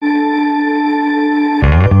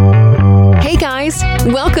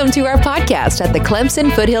Welcome to our podcast at the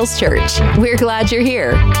Clemson Foothills Church. We're glad you're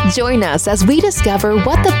here. Join us as we discover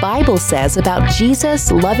what the Bible says about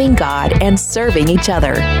Jesus, loving God, and serving each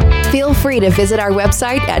other. Feel free to visit our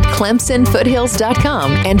website at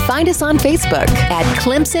clemsonfoothills.com and find us on Facebook at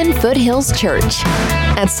Clemson Foothills Church.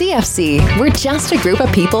 At CFC, we're just a group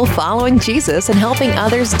of people following Jesus and helping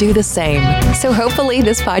others do the same. So hopefully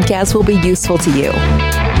this podcast will be useful to you.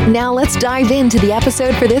 Now let's dive into the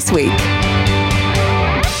episode for this week.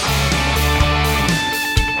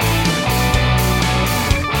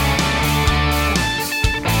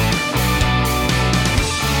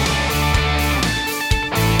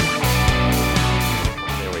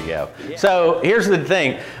 So here's the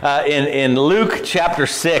thing, in Luke chapter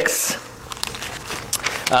 6,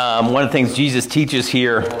 one of the things Jesus teaches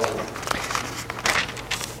here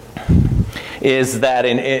is that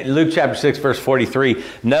in Luke chapter 6, verse 43,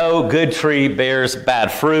 no good tree bears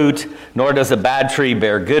bad fruit, nor does a bad tree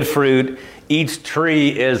bear good fruit. Each tree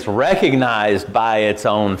is recognized by its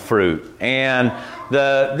own fruit. And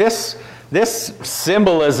this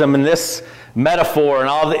symbolism and this metaphor and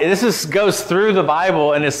all this goes through the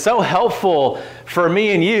Bible and is so helpful for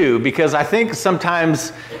me and you, because I think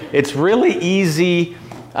sometimes it's really easy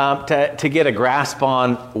to get a grasp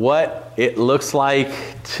on what it looks like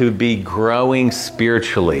to be growing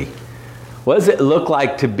spiritually. What does it look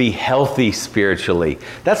like to be healthy spiritually?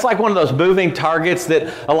 That's like one of those moving targets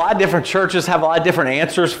that a lot of different churches have a lot of different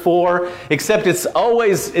answers for, except it's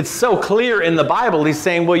so clear in the Bible. He's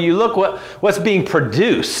saying, well, you look what's being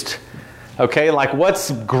produced. Okay, like what's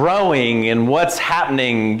growing and what's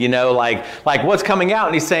happening, like what's coming out.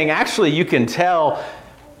 And he's saying, actually, you can tell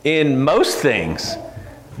in most things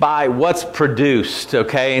by what's produced,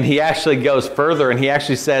 okay? And he actually goes further, and he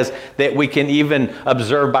actually says that we can even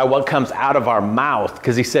observe by what comes out of our mouth,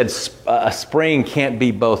 because he said a spring can't be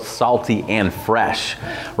both salty and fresh,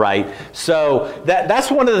 right? So that's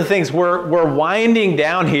one of the things we're winding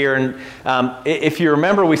down here. And if you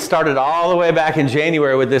remember, we started all the way back in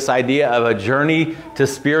January with this idea of a journey to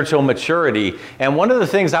spiritual maturity. And one of the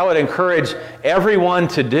things I would encourage everyone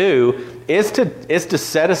to do is to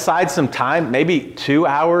set aside some time, maybe 2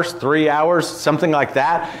 hours, 3 hours, something like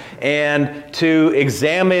that, and to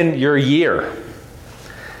examine your year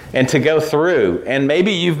and to go through. And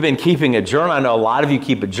maybe you've been keeping a journal. I know a lot of you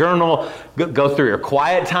keep a journal. Go through your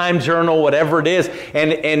quiet time journal, whatever it is,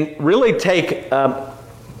 and really take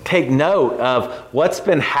note of what's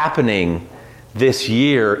been happening this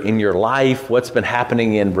year in your life, what's been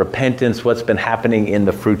happening in repentance, what's been happening in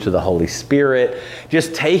the fruits of the Holy Spirit.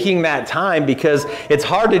 Just taking that time, because it's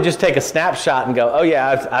hard to just take a snapshot and go, oh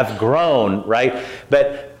yeah, I've grown, right?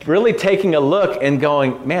 But really taking a look and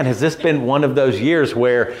going, man, has this been one of those years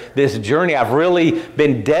where this journey, I've really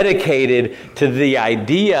been dedicated to the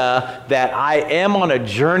idea that I am on a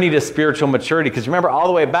journey to spiritual maturity? Because remember, all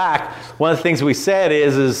the way back, one of the things we said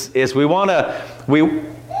is we want to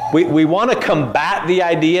combat the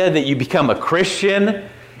idea that you become a Christian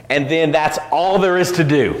and then that's all there is to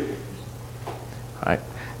do. Right?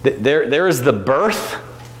 There is the birth,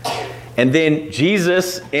 and then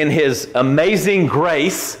Jesus, in his amazing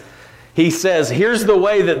grace, he says, here's the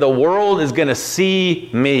way that the world is going to see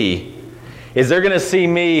me. Is they're going to see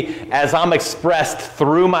me as I'm expressed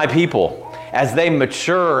through my people, as they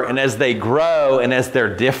mature and as they grow and as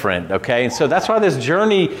they're different, okay? And so that's why this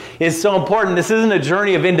journey is so important. This isn't a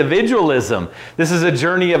journey of individualism. This is a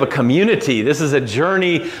journey of a community. This is a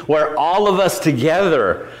journey where all of us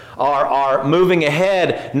together are moving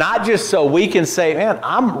ahead, not just so we can say, man,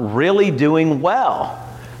 I'm really doing well,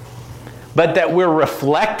 but that we're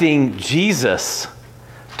reflecting Jesus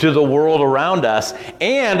to the world around us,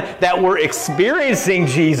 and that we're experiencing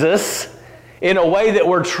Jesus in a way that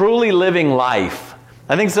we're truly living life.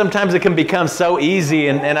 I think sometimes it can become so easy,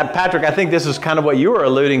 and Patrick, I think this is kind of what you were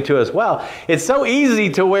alluding to as well. It's so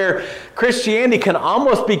easy to where Christianity can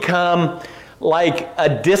almost become like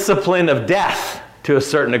a discipline of death to a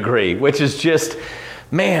certain degree, which is just,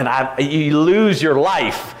 man, you lose your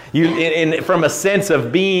life. From a sense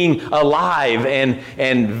of being alive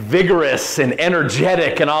and vigorous and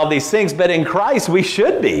energetic and all these things. But in Christ, we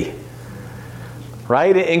should be.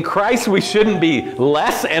 Right? In Christ, we shouldn't be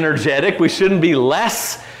less energetic. We shouldn't be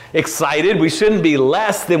less excited. We shouldn't be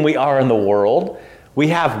less than we are in the world. We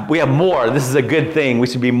have more. This is a good thing. We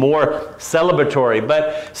should be more celebratory.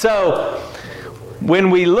 But so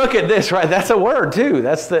when we look at this, right, that's a word too.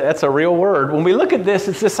 That's a real word. When we look at this,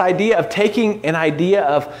 it's this idea of taking an idea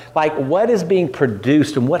of like what is being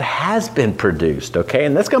produced and what has been produced, okay?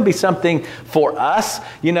 And that's going to be something for us.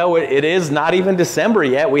 You know, it is not even December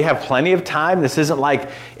yet. We have plenty of time. This isn't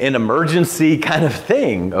like an emergency kind of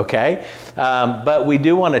thing, okay? But we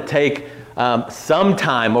do want to take some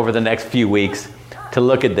time over the next few weeks to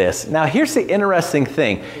look at this. Now, here's the interesting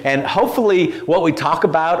thing, and hopefully what we talk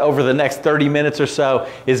about over the next 30 minutes or so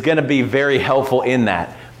is going to be very helpful in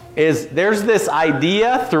that. Is there's this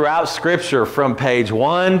idea throughout Scripture from page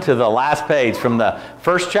 1 to the last page, from the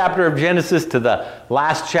first chapter of Genesis to the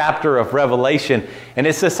last chapter of Revelation, and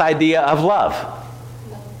it's this idea of love.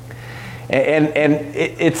 And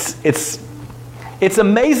it's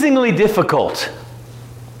amazingly difficult.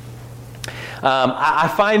 I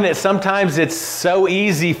find that sometimes it's so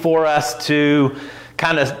easy for us to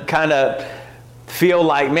kind of feel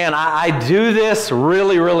like, man, I do this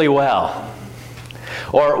really, really well.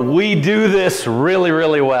 Or we do this really,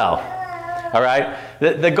 really well. All right?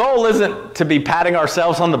 The goal isn't to be patting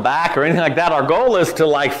ourselves on the back or anything like that. Our goal is to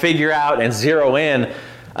like figure out and zero in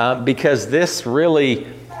because this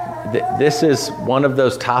is one of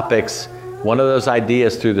those topics, one of those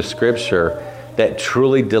ideas through the Scripture that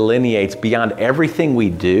truly delineates beyond everything we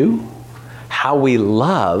do, how we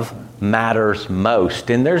love matters most.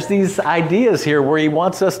 And there's these ideas here where he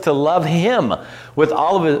wants us to love him with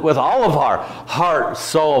all of our heart,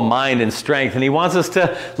 soul, mind, and strength. And he wants us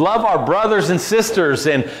to love our brothers and sisters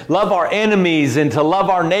and love our enemies and to love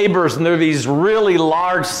our neighbors. And there are these really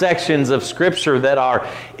large sections of Scripture that are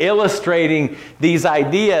illustrating these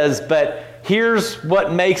ideas. But here's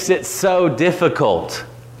what makes it so difficult.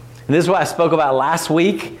 And this is what I spoke about last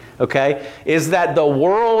week, okay, is that the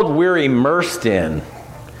world we're immersed in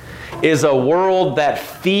is a world that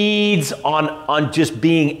feeds on just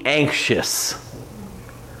being anxious.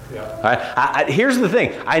 Yeah. All right? Here's the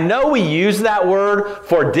thing. I know we use that word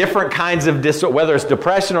for different kinds of disorder, whether it's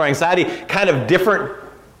depression or anxiety, kind of different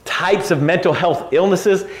types of mental health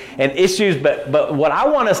illnesses and issues, but what I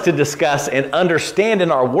want us to discuss and understand in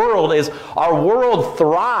our world is our world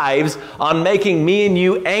thrives on making me and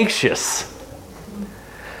you anxious,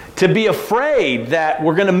 to be afraid that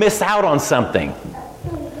we're going to miss out on something.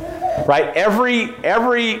 Right?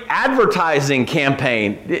 Every advertising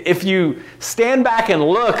campaign, if you stand back and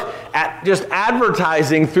look at just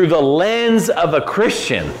advertising through the lens of a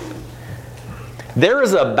Christian, there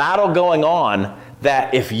is a battle going on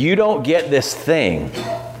that if you don't get this thing,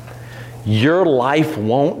 your life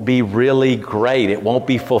won't be really great. It won't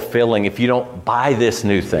be fulfilling if you don't buy this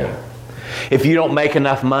new thing. If you don't make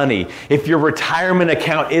enough money, if your retirement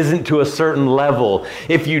account isn't to a certain level,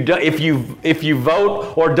 if you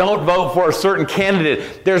vote or don't vote for a certain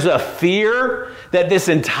candidate, there's a fear that this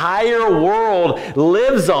entire world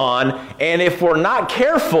lives on, and if we're not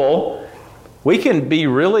careful, we can be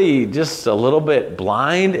really just a little bit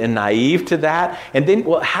blind and naive to that. And then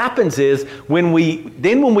what happens is when we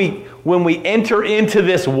enter into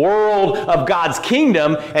this world of God's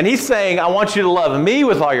kingdom, and he's saying, I want you to love me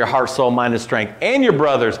with all your heart, soul, mind, and strength, and your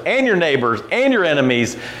brothers, and your neighbors, and your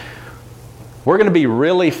enemies, we're going to be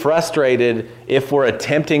really frustrated if we're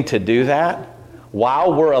attempting to do that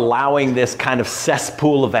while we're allowing this kind of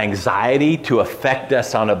cesspool of anxiety to affect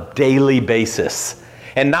us on a daily basis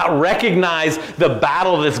and not recognize the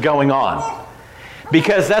battle that's going on.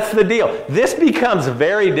 Because that's the deal. This becomes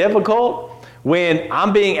very difficult when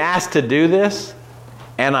I'm being asked to do this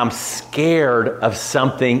and I'm scared of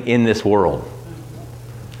something in this world.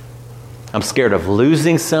 I'm scared of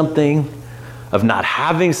losing something, of not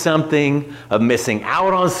having something, of missing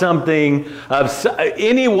out on something, of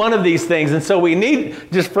any one of these things. And so we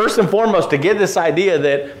need, just first and foremost, to get this idea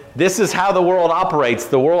that this is how the world operates.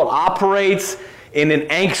 The world operates in an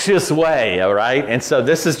anxious way, all right? And so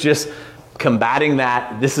this is just combating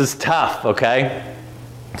that. This is tough, okay?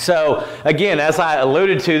 So, again, as I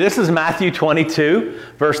alluded to, this is Matthew 22,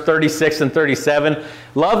 verse 36 and 37.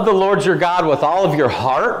 Love the Lord your God with all of your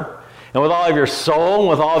heart and with all of your soul and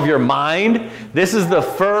with all of your mind. This is the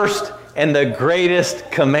first and the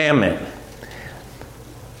greatest commandment.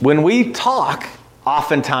 When we talk,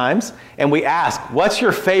 oftentimes, and we ask, what's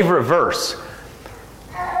your favorite verse?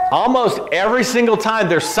 Almost every single time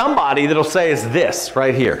there's somebody that'll say it's this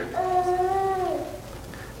right here.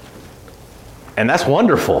 And that's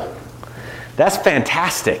wonderful. That's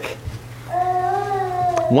fantastic.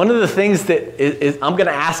 One of the things that I'm going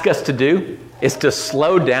to ask us to do is to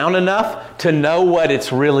slow down enough to know what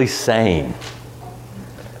it's really saying.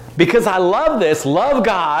 Because I love this. Love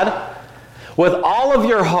God with all of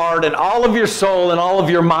your heart and all of your soul and all of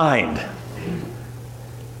your mind.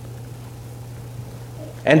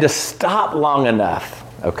 And to stop long enough,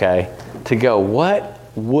 okay, to go, what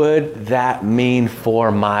would that mean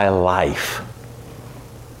for my life?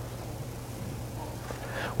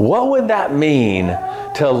 What would that mean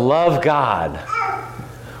to love God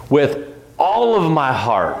with all of my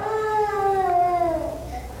heart,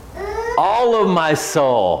 all of my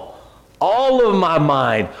soul, all of my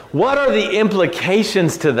mind? What are the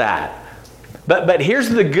implications to that? But here's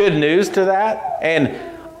the good news to that. And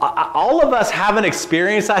all of us have an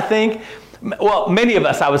experience, I think. Well, many of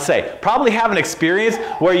us, I would say, probably have an experience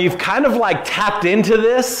where you've kind of like tapped into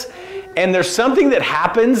this, and there's something that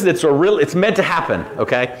happens it's meant to happen,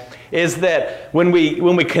 okay? Is that when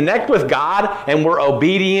we connect with God and we're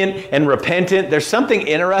obedient and repentant, there's something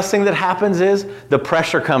interesting that happens is the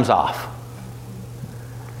pressure comes off.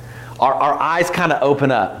 Our eyes kind of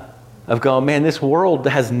open up of going, man, this world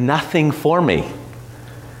has nothing for me.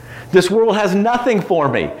 This world has nothing for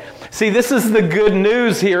me. See, this is the good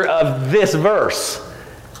news here of this verse.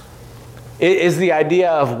 It is the idea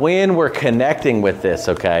of when we're connecting with this,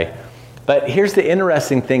 okay? But here's the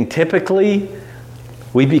interesting thing. Typically,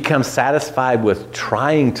 we become satisfied with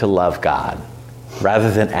trying to love God rather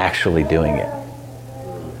than actually doing it.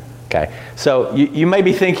 Okay? So you may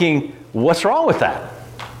be thinking, what's wrong with that?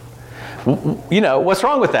 What's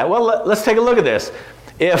wrong with that? Well, let's take a look at this.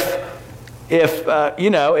 If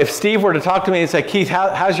Steve were to talk to me and say, Keith,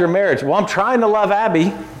 how's your marriage? Well, I'm trying to love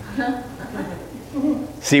Abby.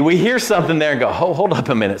 See, we hear something there and go, hold up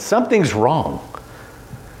a minute. Something's wrong.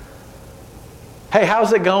 Hey,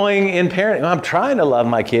 how's it going in parenting? Well, I'm trying to love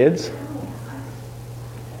my kids.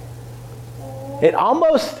 It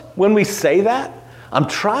almost, when we say that, I'm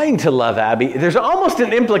trying to love Abby, there's almost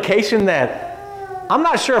an implication that I'm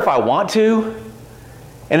not sure if I want to.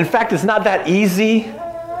 And in fact, it's not that easy,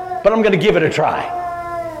 but I'm going to give it a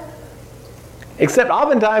try. Except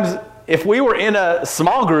oftentimes, if we were in a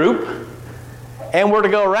small group and we're to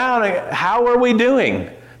go around, how are we doing?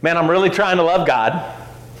 Man, I'm really trying to love God.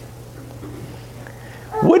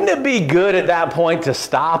 Wouldn't it be good at that point to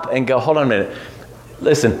stop and go, hold on a minute.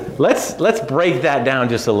 Listen, let's break that down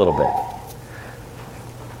just a little bit.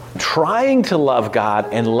 Trying to love God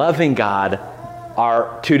and loving God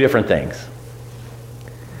are two different things.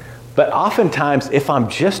 But oftentimes, if I'm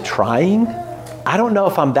just trying, I don't know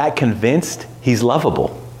if I'm that convinced he's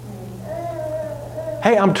lovable.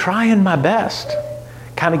 Hey, I'm trying my best.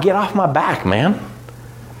 Kind of get off my back, man.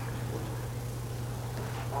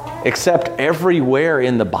 Except everywhere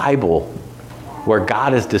in the Bible where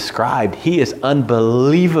God is described, he is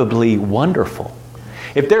unbelievably wonderful.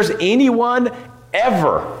 If there's anyone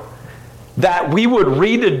ever that we would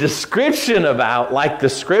read a description about like the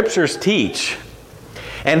scriptures teach,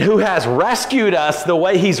 and who has rescued us the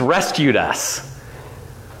way he's rescued us,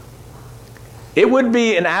 it would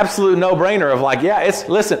be an absolute no-brainer of like, yeah,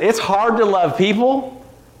 it's hard to love people,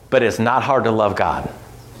 but it's not hard to love God.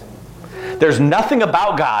 There's nothing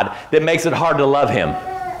about God that makes it hard to love him.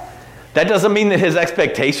 That doesn't mean that his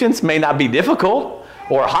expectations may not be difficult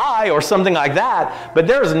or high or something like that, but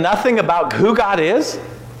there's nothing about who God is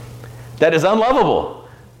that is unlovable.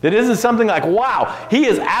 That isn't something like, wow, he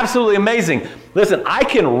is absolutely amazing. Listen, I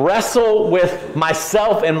can wrestle with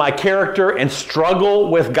myself and my character and struggle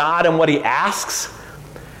with God and what he asks,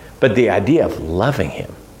 but the idea of loving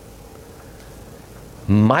him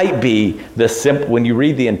might be the simple. When you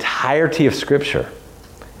read the entirety of Scripture,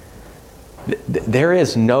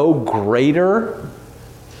 there's no greater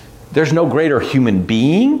human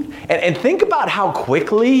being. And think about how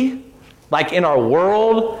quickly, like in our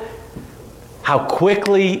world, how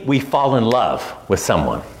quickly we fall in love with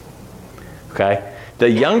someone. Okay? The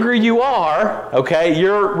younger you are, okay,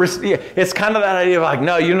 it's kind of that idea of like,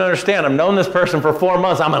 no, you don't understand. I've known this person for 4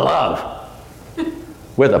 months. I'm in love.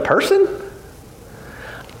 With a person?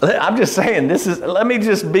 I'm just saying, let me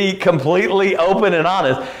just be completely open and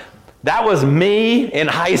honest. That was me in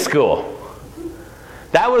high school.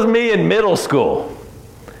 That was me in middle school.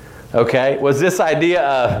 Okay? Was this idea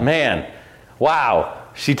of, man, wow,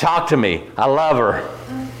 she talked to me. I love her.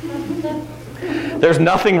 There's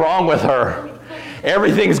nothing wrong with her.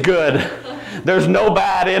 Everything's good. There's no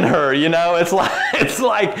bad in her, you know? It's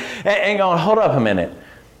like, and going, hold up a minute.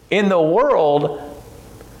 In the world,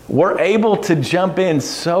 we're able to jump in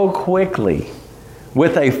so quickly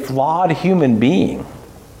with a flawed human being.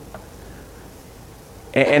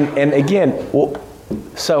 And again,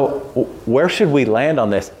 so where should we land on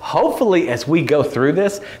this? Hopefully, as we go through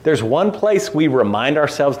this, there's one place we remind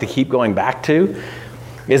ourselves to keep going back to,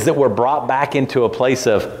 is that we're brought back into a place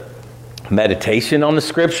of meditation on the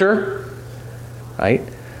Scripture, right?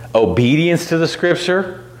 Obedience to the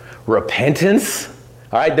Scripture, repentance,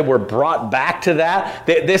 All right, that we're brought back to that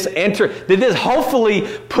this hopefully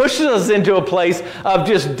pushes us into a place of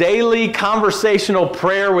just daily conversational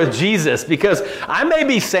prayer with Jesus. Because I may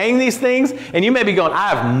be saying these things, and you may be going, I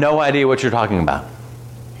have no idea what you're talking about.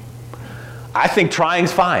 I think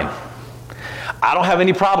trying's fine. I don't have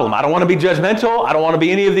any problem. I don't want to be judgmental. I don't want to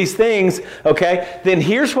be any of these things, okay? Then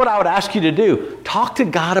here's what I would ask you to do. Talk to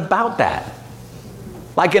God about that.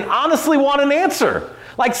 Like, and honestly want an answer.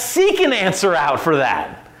 Like, seek an answer out for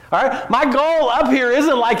that. All right? My goal up here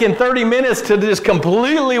isn't like in 30 minutes to just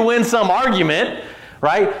completely win some argument,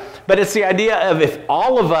 right? But it's the idea of if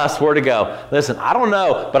all of us were to go, listen, I don't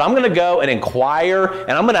know, but I'm going to go and inquire,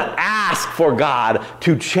 and I'm going to ask for God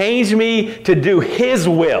to change me to do His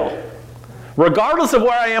will, regardless of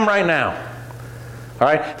where I am right now. All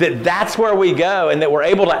right? That's where we go, and that we're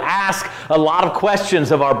able to ask a lot of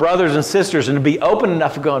questions of our brothers and sisters and to be open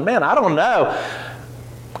enough to going, man, I don't know.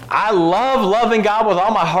 I love loving God with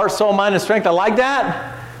all my heart, soul, mind, and strength. I like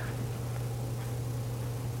that.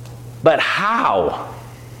 But how?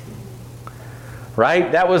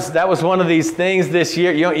 Right? That was one of these things this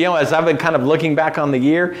year. You know, as I've been kind of looking back on the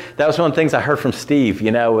year, that was one of the things I heard from Steve,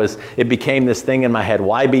 was it became this thing in my head,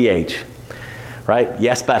 YBH. Right?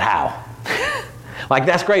 Yes, but how? Like,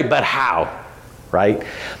 that's great, but how? Right?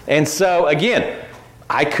 And so, again,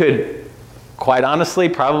 I could quite honestly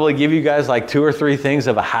probably give you guys like 2 or 3 things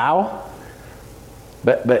of a how.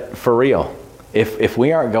 But for real, if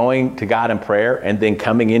we aren't going to God in prayer and then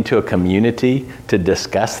coming into a community to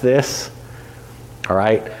discuss this, all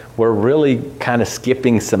right, we're really kind of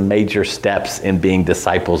skipping some major steps in being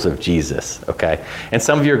disciples of Jesus, okay? And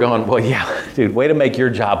some of you are going, well, yeah, dude, way to make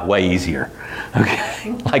your job way easier,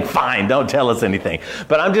 okay? Like, fine, don't tell us anything.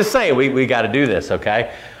 But I'm just saying, we got to do this,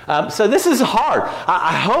 okay? So this is hard.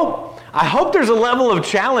 I hope there's a level of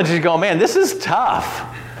challenge you go, man, this is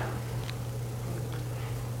tough.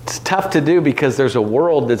 It's tough to do because there's a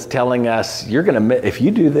world that's telling us, if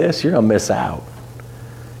you do this, you're going to miss out.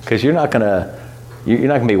 Because you're not going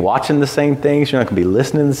to be watching the same things. You're not going to be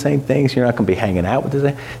listening to the same things. You're not going to be hanging out with the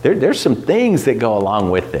same. There's some things that go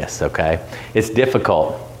along with this, okay? It's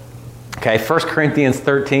difficult. Okay, 1 Corinthians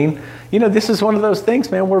 13. This is one of those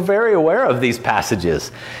things, man. We're very aware of these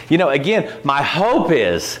passages. Again, my hope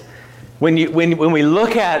is when we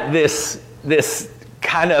look at this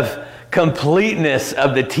kind of completeness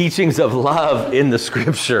of the teachings of love in the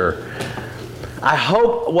Scripture, I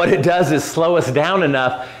hope what it does is slow us down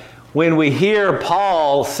enough when we hear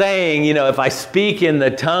Paul saying, if I speak in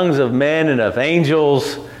the tongues of men and of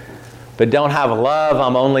angels, but don't have love,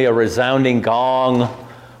 I'm only a resounding gong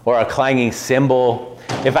or a clanging cymbal.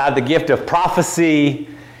 If I have the gift of prophecy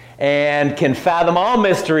and can fathom all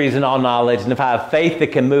mysteries and all knowledge, and if I have faith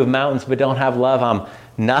that can move mountains but don't have love, I'm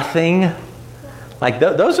nothing. Like,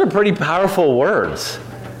 those are pretty powerful words.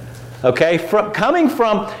 Okay,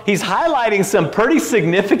 he's highlighting some pretty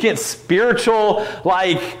significant spiritual,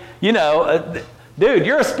 dude,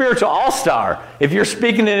 you're a spiritual all-star. If you're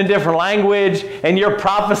speaking in a different language and you're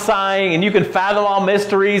prophesying and you can fathom all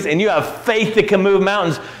mysteries and you have faith that can move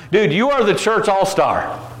mountains, dude, you are the church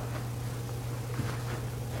all-star.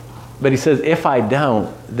 But he says, if I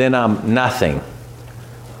don't, then I'm nothing.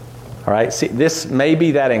 All right, see, this may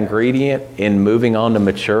be that ingredient in moving on to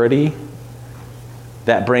maturity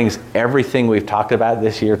that brings everything we've talked about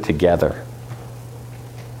this year together.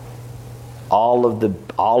 All of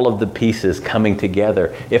the pieces coming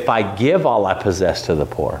together. If I give all I possess to the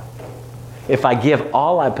poor, if I give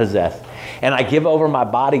all I possess, and I give over my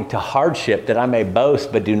body to hardship that I may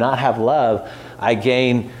boast but do not have love, I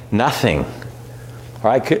gain nothing. All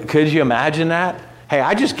right, could you imagine that? Hey,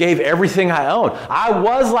 I just gave everything I own. I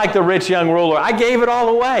was like the rich young ruler. I gave it all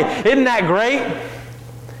away. Isn't that great?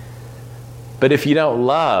 But if you don't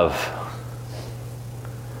love,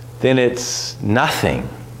 then it's nothing.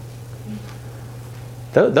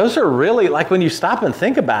 Those are really, like, when you stop and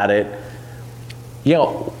think about it,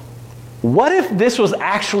 what if this was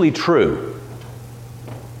actually true?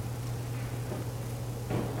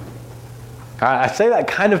 I say that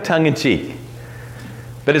kind of tongue-in-cheek.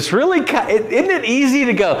 But it's really, isn't it easy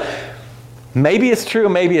to go, maybe it's true,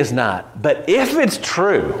 maybe it's not. But if it's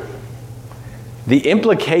true, the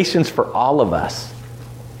implications for all of us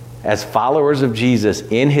as followers of Jesus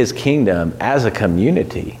in His kingdom as a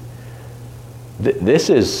community, this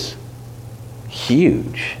is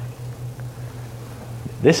huge.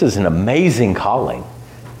 This is an amazing calling.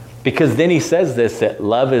 Because then he says this, that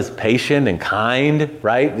love is patient and kind,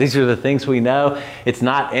 right? These are the things we know. It's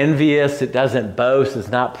not envious. It doesn't boast. It's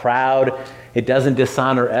not proud. It doesn't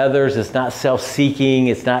dishonor others. It's not self-seeking.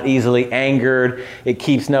 It's not easily angered. It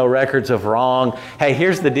keeps no records of wrong. Hey,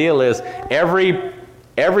 here's the deal is, every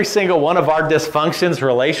every single one of our dysfunctions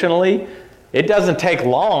relationally, it doesn't take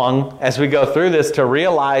long as we go through this to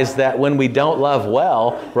realize that when we don't love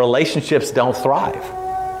well, relationships don't thrive.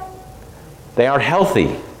 They aren't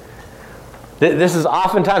healthy. This is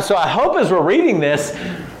oftentimes, so I hope as we're reading this,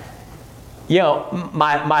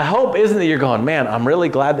 my hope isn't that you're going, man, I'm really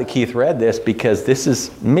glad that Keith read this because this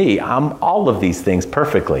is me. I'm all of these things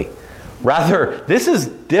perfectly. Rather, this is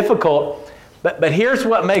difficult, but here's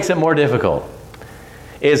what makes it more difficult,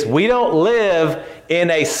 is we don't live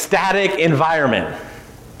in a static environment.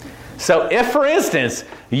 So if, for instance,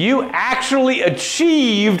 you actually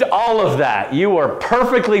achieved all of that, you were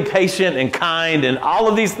perfectly patient and kind and all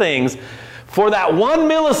of these things for that 1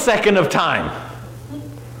 millisecond of time,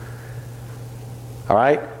 all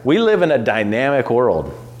right? We live in a dynamic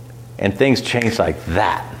world, and things change like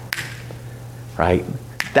that, right?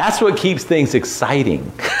 That's what keeps things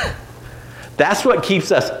exciting. That's what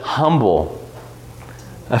keeps us humble,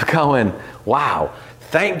 of going, wow,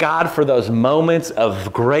 thank God for those moments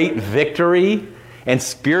of great victory and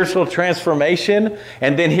spiritual transformation.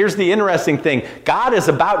 And then here's the interesting thing. God is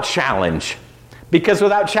about challenge, because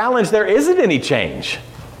without challenge, there isn't any change,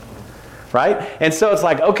 right? And so it's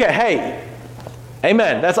like, okay, hey,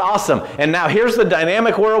 amen, that's awesome. And now here's the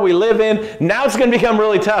dynamic world we live in. Now it's going to become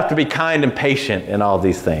really tough to be kind and patient in all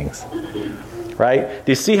these things, right?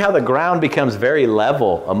 Do you see how the ground becomes very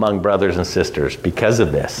level among brothers and sisters because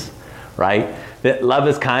of this, right? That love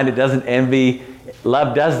is kind, it doesn't envy.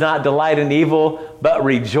 Love does not delight in evil, but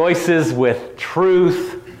rejoices with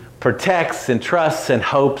truth, protects and trusts and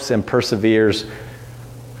hopes and perseveres.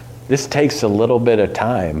 This takes a little bit of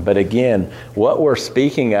time. But again, what we're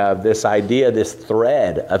speaking of, this idea, this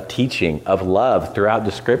thread of teaching, of love throughout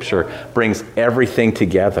the Scripture, brings everything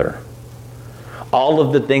together. All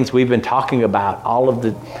of the things we've been talking about, all of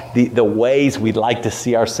the ways we'd like to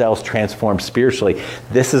see ourselves transformed spiritually,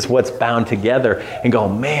 this is what's bound together and go,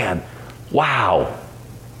 man, wow,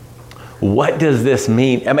 what does this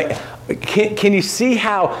mean? I mean, can you see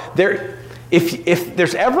how there... If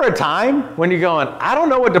there's ever a time when you're going, I don't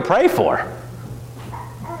know what to pray for,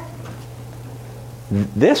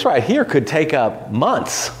 this right here could take up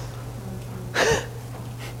months.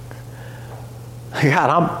 God,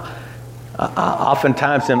 I'm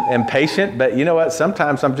oftentimes impatient, but you know what?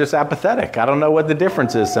 Sometimes I'm just apathetic. I don't know what the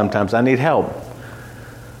difference is. Sometimes I need help.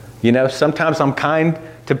 Sometimes I'm kind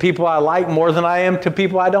to people I like more than I am to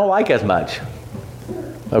people I don't like as much.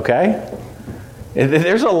 Okay?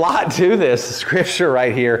 There's a lot to this scripture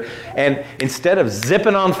right here. And instead of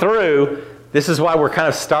zipping on through, this is why we're kind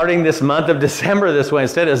of starting this month of December this way.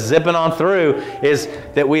 Instead of zipping on through, is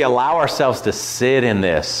that we allow ourselves to sit in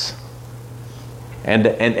this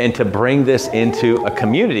and to bring this into a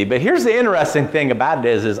community. But here's the interesting thing about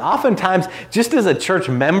it is oftentimes, just as a church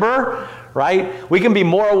member, right, we can be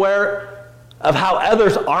more aware of how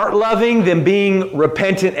others aren't loving than being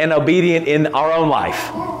repentant and obedient in our own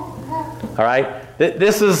life. All right?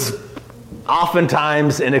 This is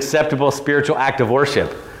oftentimes an acceptable spiritual act of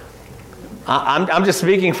worship. I'm just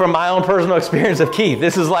speaking from my own personal experience of Keith.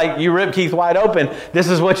 This is like you rip Keith wide open. This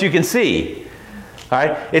is what you can see. All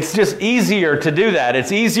right? It's just easier to do that.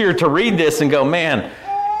 It's easier to read this and go, man,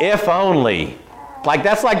 if only. Like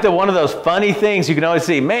that's like one of those funny things you can always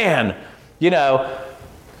see. Man,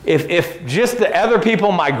 if just the other people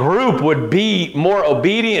in my group would be more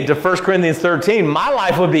obedient to 1 Corinthians 13, my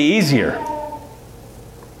life would be easier.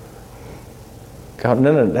 God,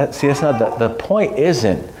 no, that's not the point.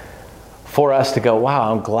 Isn't for us to go,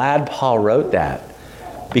 wow, I'm glad Paul wrote that,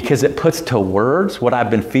 because it puts to words what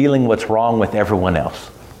I've been feeling, what's wrong with everyone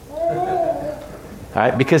else. All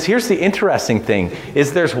right, because here's the interesting thing: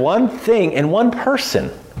 is there's one thing and one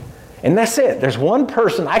person. And that's it. There's one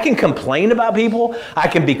person. I can complain about people. I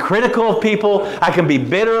can be critical of people. I can be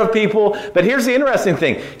bitter of people. But here's the interesting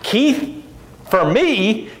thing. Keith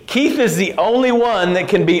is the only one that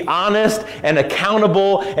can be honest and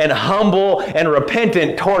accountable and humble and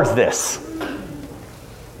repentant towards this.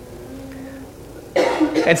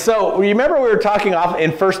 And so, remember we were talking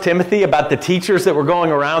in 1 Timothy about the teachers that were going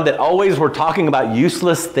around that always were talking about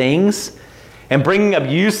useless things and bringing up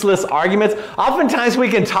useless arguments. Oftentimes we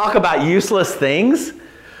can talk about useless things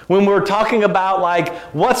when we're talking about like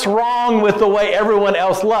what's wrong with the way everyone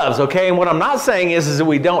else loves, okay? And what I'm not saying is that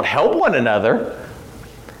we don't help one another,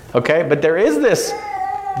 okay? But there is this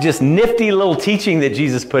just nifty little teaching that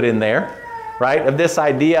Jesus put in there, right? Of this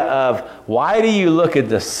idea of why do you look at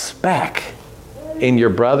the speck in your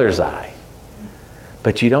brother's eye,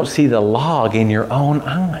 but you don't see the log in your own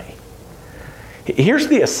eye? Here's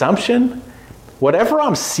the assumption. Whatever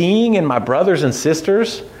I'm seeing in my brothers and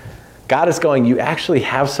sisters, God is going, you actually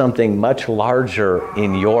have something much larger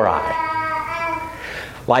in your eye.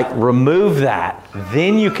 Like, remove that.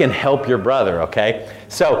 Then you can help your brother, okay?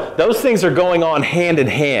 So those things are going on hand in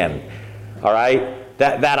hand, all right?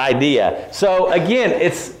 That idea. So again,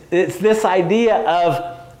 it's this idea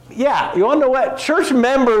of, yeah, you want to know what? Church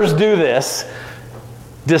members do this.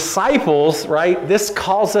 Disciples, right? This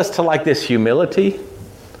calls us to like this humility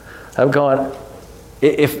of going,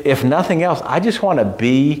 if nothing else, I just want to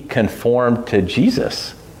be conformed to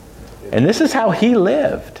Jesus. And this is how he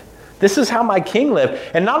lived. This is how my King lived.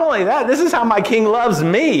 And not only that, this is how my King loves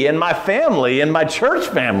me and my family and my church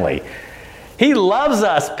family. He loves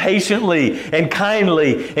us patiently and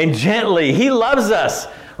kindly and gently. He loves us,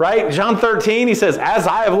 right? John 13, he says, as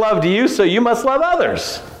I have loved you, so you must love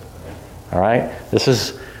others. All right? This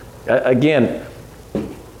is, again,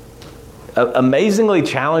 amazingly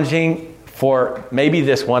challenging for maybe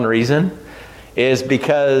this one reason, is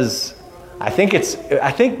because I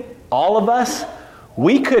think all of us,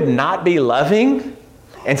 we could not be loving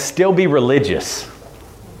and still be religious.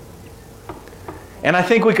 And I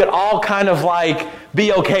think we could all kind of like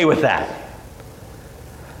be okay with that.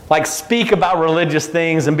 Like speak about religious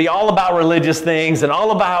things and be all about religious things and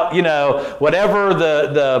all about, whatever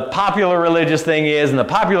the popular religious thing is and the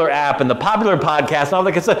popular app and the popular podcast and all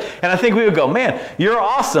that kind of stuff. And I think we would go, man, you're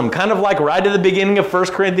awesome. Kind of like right at the beginning of 1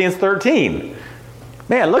 Corinthians 13.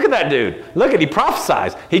 Man, look at that dude. Look he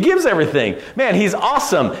prophesies. He gives everything. Man, he's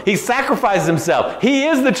awesome. He sacrificed himself. He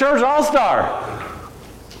is the church all-star.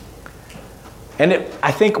 And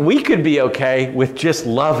I think we could be okay with just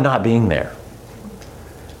love not being there.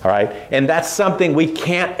 All right? And that's something we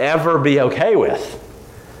can't ever be okay with.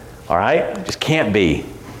 All right? Just can't be.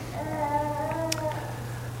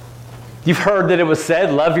 You've heard that it was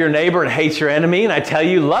said, love your neighbor and hate your enemy. And I tell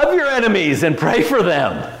you, love your enemies and pray for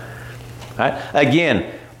them. All right?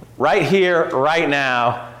 Again, right here, right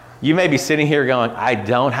now, you may be sitting here going, I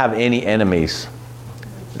don't have any enemies.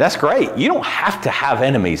 That's great. You don't have to have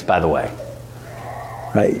enemies, by the way.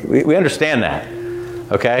 Right? We understand that,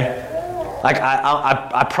 okay? Like,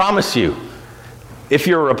 I promise you, if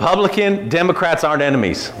you're a Republican, Democrats aren't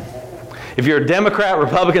enemies. If you're a Democrat,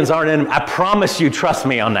 Republicans aren't enemies. I promise you, trust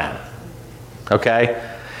me on that,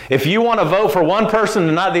 okay? If you want to vote for one person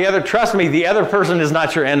and not the other, trust me, the other person is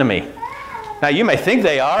not your enemy. Now, you may think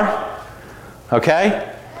they are,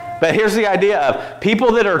 okay? But here's the idea of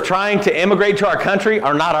people that are trying to immigrate to our country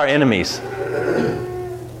are not our enemies.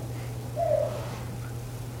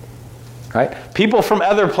 Right? People from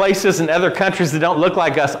other places and other countries that don't look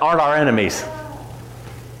like us aren't our enemies.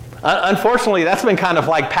 Unfortunately, that's been kind of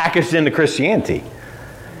like packaged into Christianity.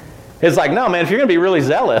 It's like, no, man, if you're going to be really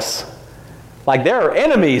zealous, like there are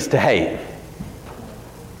enemies to hate.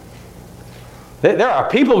 There are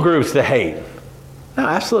people groups to hate. No,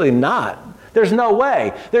 absolutely not. There's no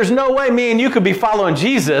way. There's no way me and you could be following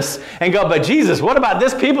Jesus and go, but Jesus, what about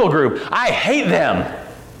this people group? I hate them.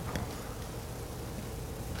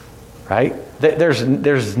 Right?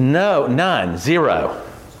 There's none, zero.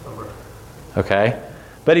 Okay?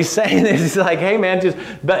 But he's saying this, he's like, hey man,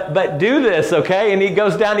 but do this, okay? And he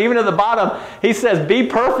goes down even to the bottom. He says, be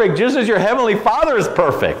perfect just as your heavenly Father is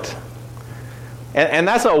perfect. And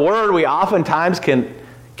that's a word we oftentimes can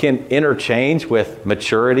interchange with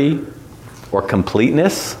maturity or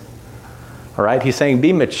completeness. All right? He's saying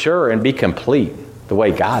be mature and be complete the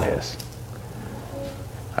way God is.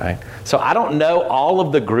 All right? So I don't know all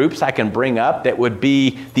of the groups I can bring up that would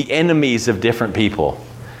be the enemies of different people.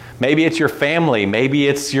 Maybe it's your family. Maybe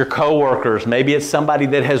it's your coworkers. Maybe it's somebody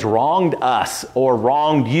that has wronged us or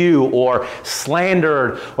wronged you or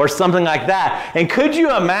slandered or something like that. And could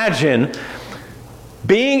you imagine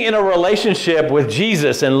being in a relationship with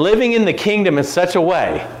Jesus and living in the kingdom in such a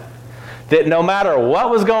way that no matter what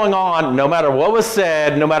was going on, no matter what was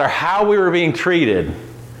said, no matter how we were being treated,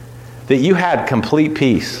 that you had complete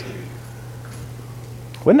peace?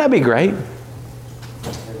 Wouldn't that be great?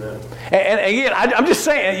 Amen. And again, I'm just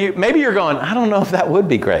saying, maybe you're going, I don't know if that would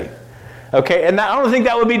be great. Okay, and I don't think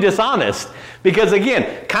that would be dishonest. Because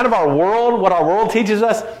again, kind of our world, what our world teaches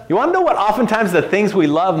us, you want to know what oftentimes the things we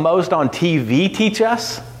love most on TV teach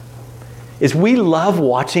us? Is we love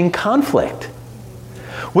watching conflict.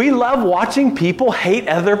 We love watching people hate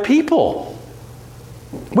other people.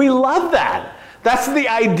 We love that. That's the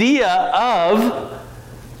idea of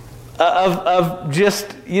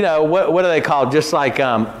just, what do they call it? Just like,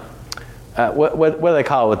 what do they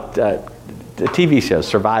call it with the TV shows,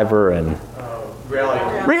 Survivor and...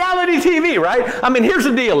 Reality TV, right? I mean, here's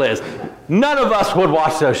the deal is, none of us would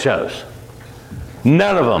watch those shows.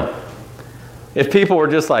 None of them. If people were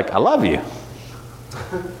just like, I love you.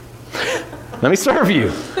 Let me serve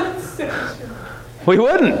you. We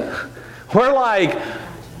wouldn't. We're like,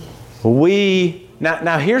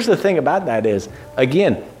 now here's the thing about that is,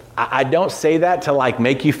 again, I don't say that to like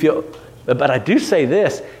make you feel, but I do say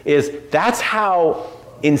this, is that's how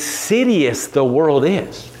insidious the world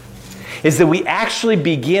is that we actually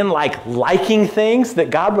begin like liking things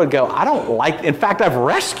that God would go, I don't like, in fact, I've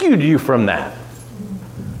rescued you from that.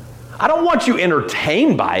 I don't want you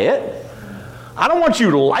entertained by it. I don't want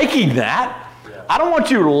you liking that. I don't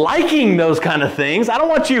want you liking those kind of things. I don't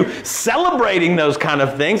want you celebrating those kind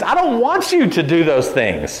of things. I don't want you to do those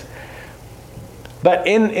things. But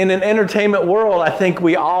in an entertainment world, I think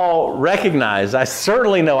we all recognize, I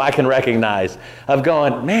certainly know I can recognize, of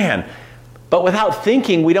going, man, but without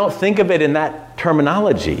thinking, we don't think of it in that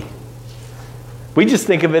terminology. We just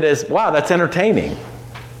think of it as, wow, that's entertaining.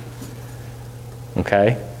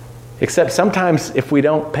 Okay? Except sometimes if we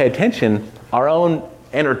don't pay attention, our own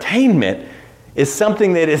entertainment is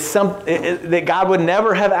something that that God would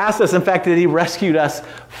never have asked us. In fact, that He rescued us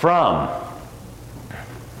from.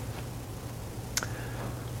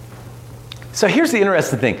 So here's the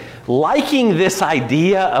interesting thing. Liking this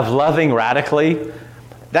idea of loving radically,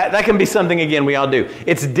 that can be something, again, we all do.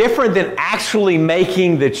 It's different than actually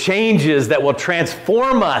making the changes that will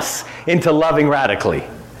transform us into loving radically.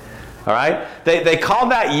 All right? They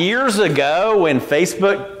called that years ago when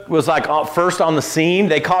Facebook was like first on the scene,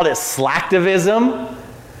 they called it slacktivism.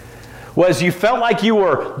 Was you felt like you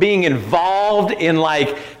were being involved in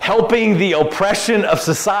like helping the oppression of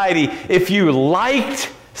society if you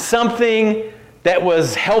liked something that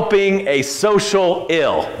was helping a social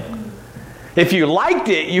ill. If you liked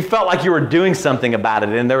it, you felt like you were doing something about it.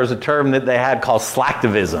 And there was a term that they had called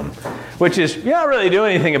slacktivism, which is you're not really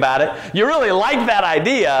doing anything about it. You really like that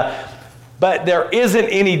idea, but there isn't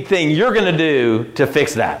anything you're going to do to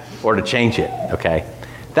fix that or to change it, okay?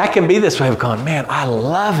 That can be this way of going, man, I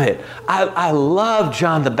love it. I love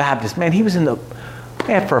John the Baptist. Man, he was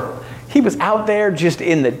he was out there just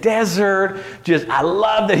in the desert. I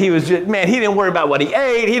love that he was he didn't worry about what he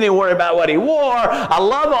ate. He didn't worry about what he wore. I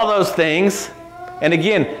love all those things. And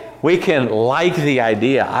again, we can like the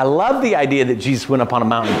idea. I love the idea that Jesus went up on a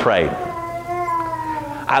mountain and prayed.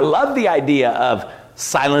 I love the idea of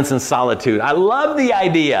silence and solitude. I love the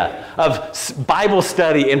idea of Bible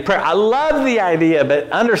study and prayer. I love the idea, but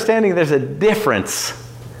understanding there's a difference.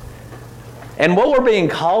 And what we're being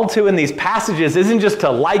called to in these passages isn't just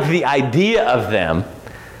to like the idea of them,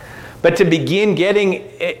 but to begin getting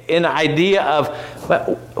an idea of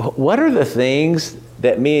what are the things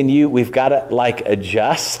that me and you, we've got to like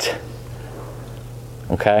adjust,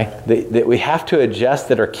 okay? That we have to adjust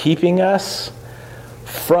that are keeping us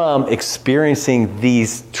from experiencing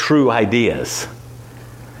these true ideas.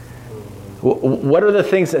 What are the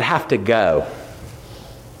things that have to go?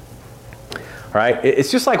 Right?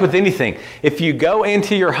 It's just like with anything. If you go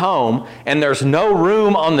into your home and there's no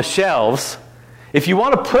room on the shelves, if you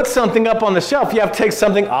want to put something up on the shelf, you have to take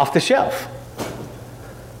something off the shelf.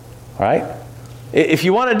 All right? If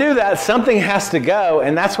you want to do that, something has to go,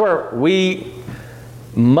 and that's where we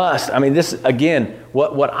must. I mean, this, again,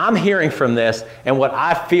 what I'm hearing from this and what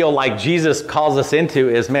I feel like Jesus calls us into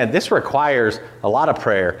is, man, this requires a lot of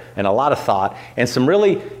prayer and a lot of thought and some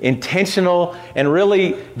really intentional and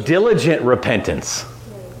really diligent repentance.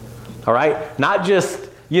 All right? Not just,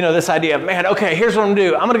 this idea of, man, okay, here's what I'm going to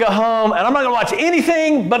do. I'm going to go home and I'm not going to watch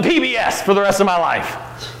anything but PBS for the rest of my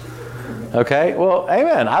life. Okay? Well,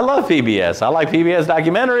 amen. I love PBS. I like PBS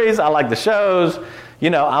documentaries. I like the shows.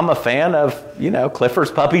 I'm a fan of, Clifford's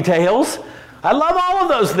Puppy Tales. I love all of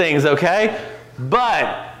those things, okay?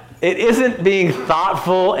 But it isn't being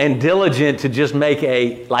thoughtful and diligent to just make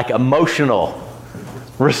a, emotional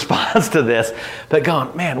response to this, but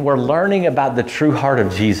going, man, we're learning about the true heart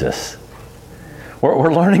of Jesus.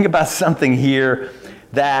 We're learning about something here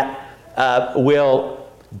that will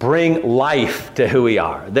bring life to who we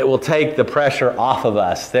are, that will take the pressure off of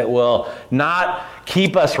us, that will not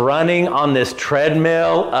keep us running on this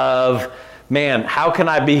treadmill of, man, how can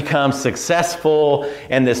I become successful,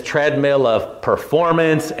 and this treadmill of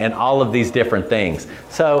performance and all of these different things.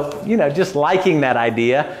 So, just liking that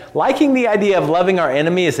idea. Liking the idea of loving our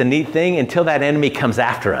enemy is a neat thing until that enemy comes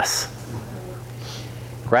after us.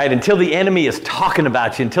 Right? Until the enemy is talking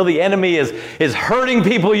about you, until the enemy is hurting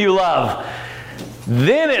people you love.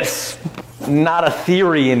 Then it's not a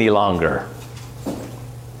theory any longer.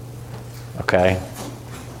 Okay?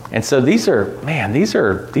 And so these are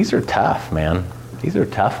tough, man. These are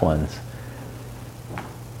tough ones.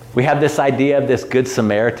 We have this idea of this Good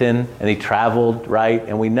Samaritan, and he traveled, right?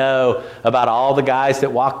 And we know about all the guys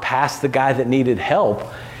that walked past the guy that needed help.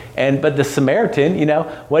 But the Samaritan,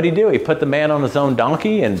 what did he do? He put the man on his own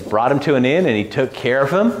donkey and brought him to an inn, and he took care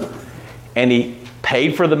of him. And he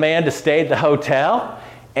paid for the man to stay at the hotel.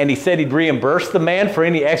 And he said he'd reimburse the man for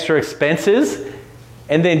any extra expenses.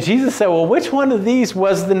 And then Jesus said, well, which one of these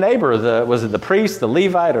was the neighbor? Was it the priest, the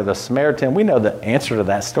Levite, or the Samaritan? We know the answer to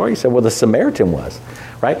that story. He said, well, the Samaritan was,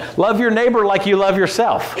 right? Love your neighbor like you love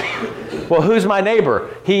yourself. Well, who's my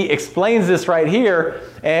neighbor? He explains this right here,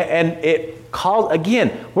 and it called,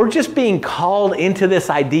 again, we're just being called into this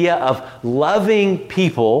idea of loving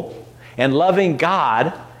people and loving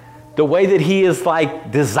God the way that he is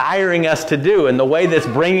like desiring us to do and the way that's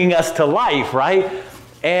bringing us to life, right?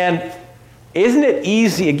 And isn't it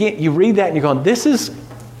easy? Again, you read that and you're going, this is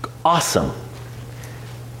awesome.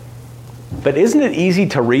 But isn't it easy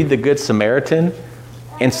to read the Good Samaritan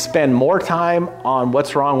and spend more time on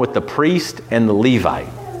what's wrong with the priest and the Levite?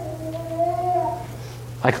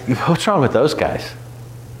 Like, what's wrong with those guys?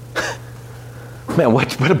 Man,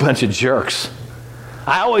 what a bunch of jerks.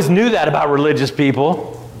 I always knew that about religious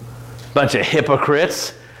people. Bunch of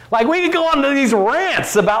hypocrites. Like, we could go on to these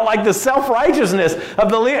rants about like the self-righteousness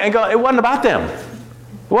of the Levite and go, it wasn't about them.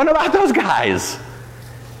 It wasn't about those guys.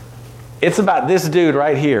 It's about this dude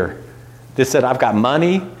right here that said, I've got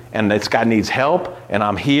money and this guy needs help and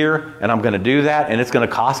I'm here and I'm going to do that and it's going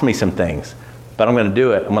to cost me some things. But I'm going to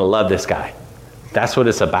do it. I'm going to love this guy. That's what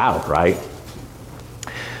it's about, right?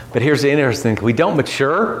 But here's the interesting thing. We don't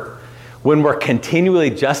mature when we're continually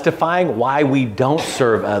justifying why we don't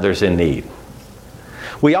serve others in need.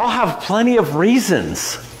 We all have plenty of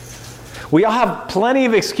reasons. We all have plenty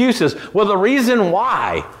of excuses. Well, the reason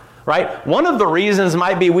why, right? One of the reasons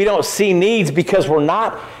might be we don't see needs because we're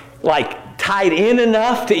not like tied in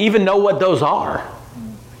enough to even know what those are.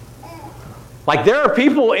 Like there are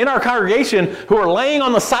people in our congregation who are laying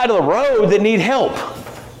on the side of the road that need help.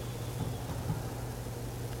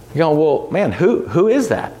 You're going, well, man, who is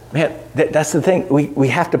that? Man, that's the thing. We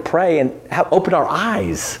have to pray and open our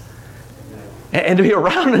eyes. And to be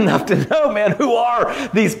around enough to know, man, who are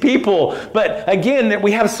these people? But again, that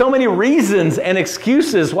we have so many reasons and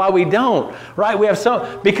excuses why we don't, right? We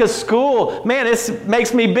have because school, man, it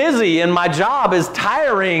makes me busy and my job is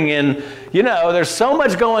tiring and, there's so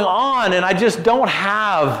much going on and I just don't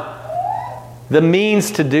have the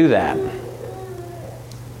means to do that.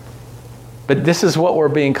 But this is what we're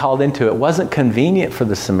being called into. It wasn't convenient for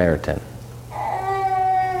the Samaritan.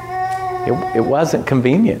 It wasn't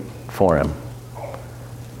convenient for him.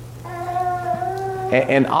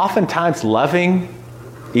 And oftentimes loving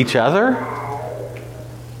each other,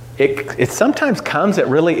 it sometimes comes at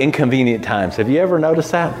really inconvenient times. Have you ever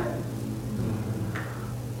noticed that?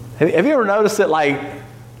 Have you ever noticed that like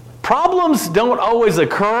problems don't always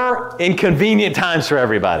occur in convenient times for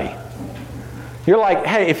everybody? You're like,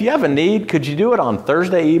 hey, if you have a need, could you do it on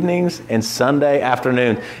Thursday evenings and Sunday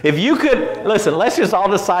afternoons? If you could, listen, let's just all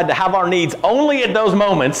decide to have our needs only at those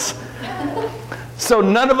moments. So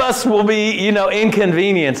none of us will be,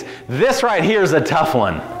 inconvenienced. This right here is a tough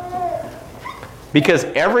one. Because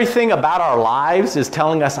everything about our lives is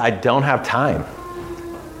telling us, I don't have time.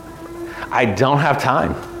 I don't have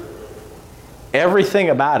time. Everything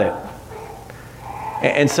about it.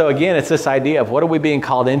 And so again, it's this idea of what are we being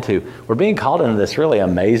called into? We're being called into this really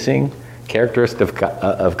amazing characteristic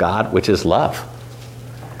of God, which is love.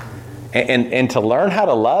 And to learn how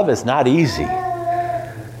to love is not easy.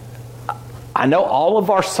 I know all of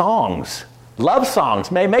our songs, love songs,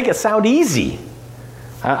 may make it sound easy.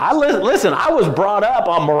 Listen, I was brought up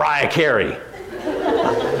on Mariah Carey.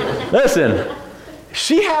 Listen,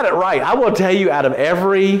 she had it right. I will tell you out of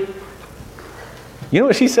you know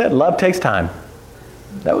what she said? Love takes time.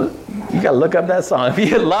 You got to look up that song.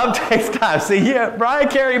 Love takes time. See, Mariah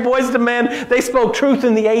Carey, Boyz II Men, they spoke truth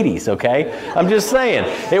in the 80s, okay? I'm just saying.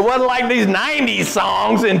 It wasn't like these 90s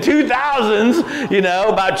songs in 2000s,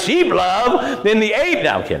 about cheap love in the 80s. No,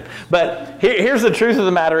 I'm kidding. But here's the truth of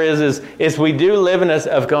the matter is we do live in us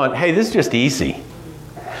of going, hey, this is just easy.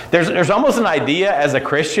 There's almost an idea as a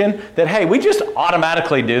Christian that, hey, we just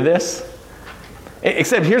automatically do this.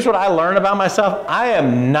 Except here's what I learned about myself. I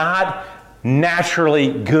am not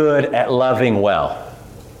naturally good at loving well.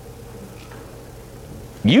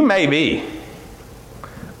 You may be.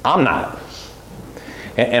 I'm not.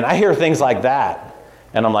 And I hear things like that,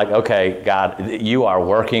 and I'm like, okay, God, you are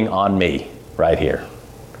working on me right here.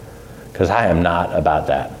 Because I am not about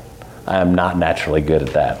that. I am not naturally good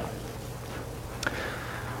at that.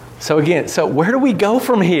 So again, where do we go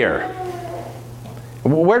from here?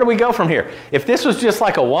 Where do we go from here? If this was just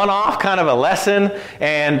like a one-off kind of a lesson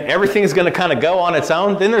and everything's going to kind of go on its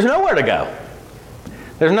own, then there's nowhere to go.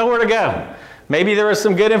 There's nowhere to go. Maybe there was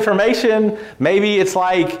some good information. Maybe it's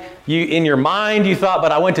like you, in your mind, you thought,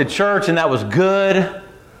 but I went to church and that was good.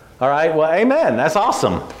 All right, well, amen. That's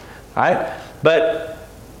awesome. All right, but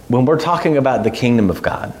when we're talking about the kingdom of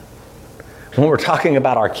God, when we're talking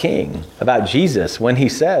about our King, about Jesus, when he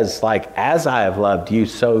says, like, as I have loved you,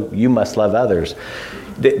 so you must love others.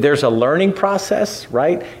 There's a learning process,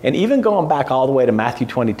 right? And even going back all the way to Matthew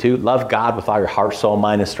 22, love God with all your heart, soul,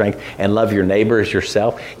 mind, and strength, and love your neighbor as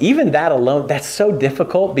yourself. Even that alone, that's so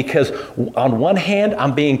difficult because on one hand,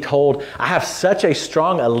 I'm being told I have such a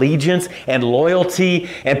strong allegiance and loyalty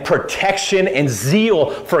and protection and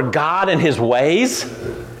zeal for God and his ways.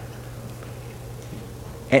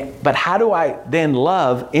 But how do I then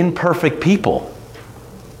love imperfect people?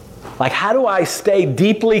 Like, how do I stay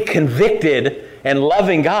deeply convicted and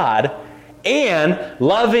loving God and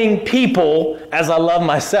loving people as I love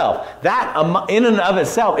myself? That in and of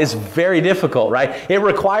itself is very difficult, right? It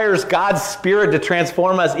requires God's Spirit to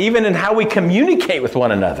transform us even in how we communicate with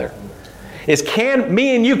one another. Can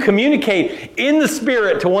me and you communicate in the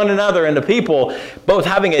Spirit to one another and to people, both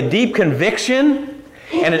having a deep conviction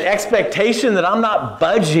and an expectation that I'm not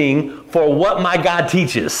budging for what my God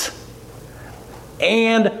teaches,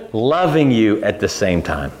 and loving you at the same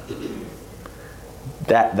time.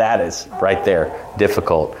 That is right there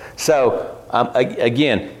difficult. So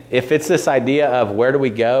again, if it's this idea of where do we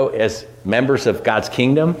go as members of God's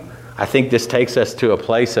kingdom, I think this takes us to a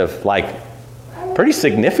place of like pretty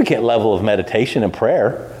significant level of meditation and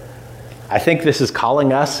prayer. I think this is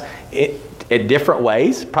calling us in different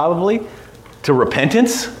ways, probably, to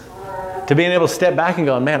repentance, to being able to step back and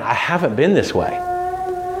go, man, I haven't been this way.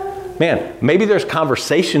 Man, maybe there's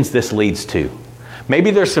conversations this leads to.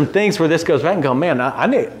 Maybe there's some things where this goes back and go, man,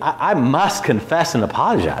 I must confess and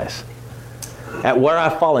apologize at where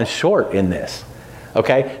I've fallen short in this.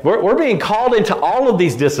 Okay? We're being called into all of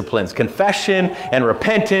these disciplines, confession and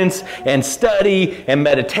repentance and study and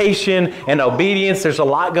meditation and obedience. There's a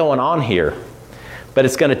lot going on here. But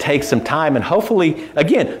it's going to take some time. And hopefully,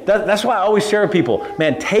 again, that's why I always share with people,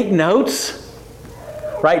 man, take notes.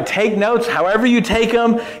 Right? Take notes, however you take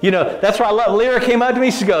them. You know, that's why I love, Lyra came up to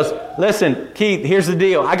me, she goes, listen, Keith, here's the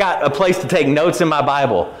deal. I got a place to take notes in my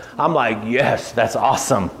Bible. I'm like, yes, that's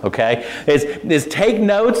awesome, okay? Is take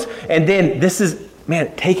notes, and then this is,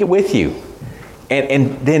 man, take it with you.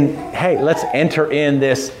 And then, hey, let's enter in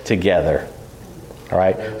this together. All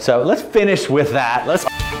right? So let's finish with that.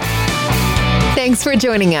 Thanks for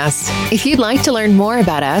joining us. If you'd like to learn more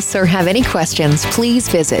about us or have any questions, please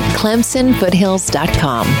visit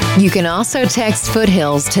ClemsonFoothills.com. You can also text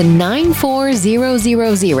Foothills to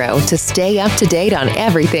 94000 to stay up to date on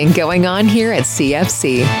everything going on here at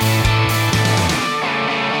CFC.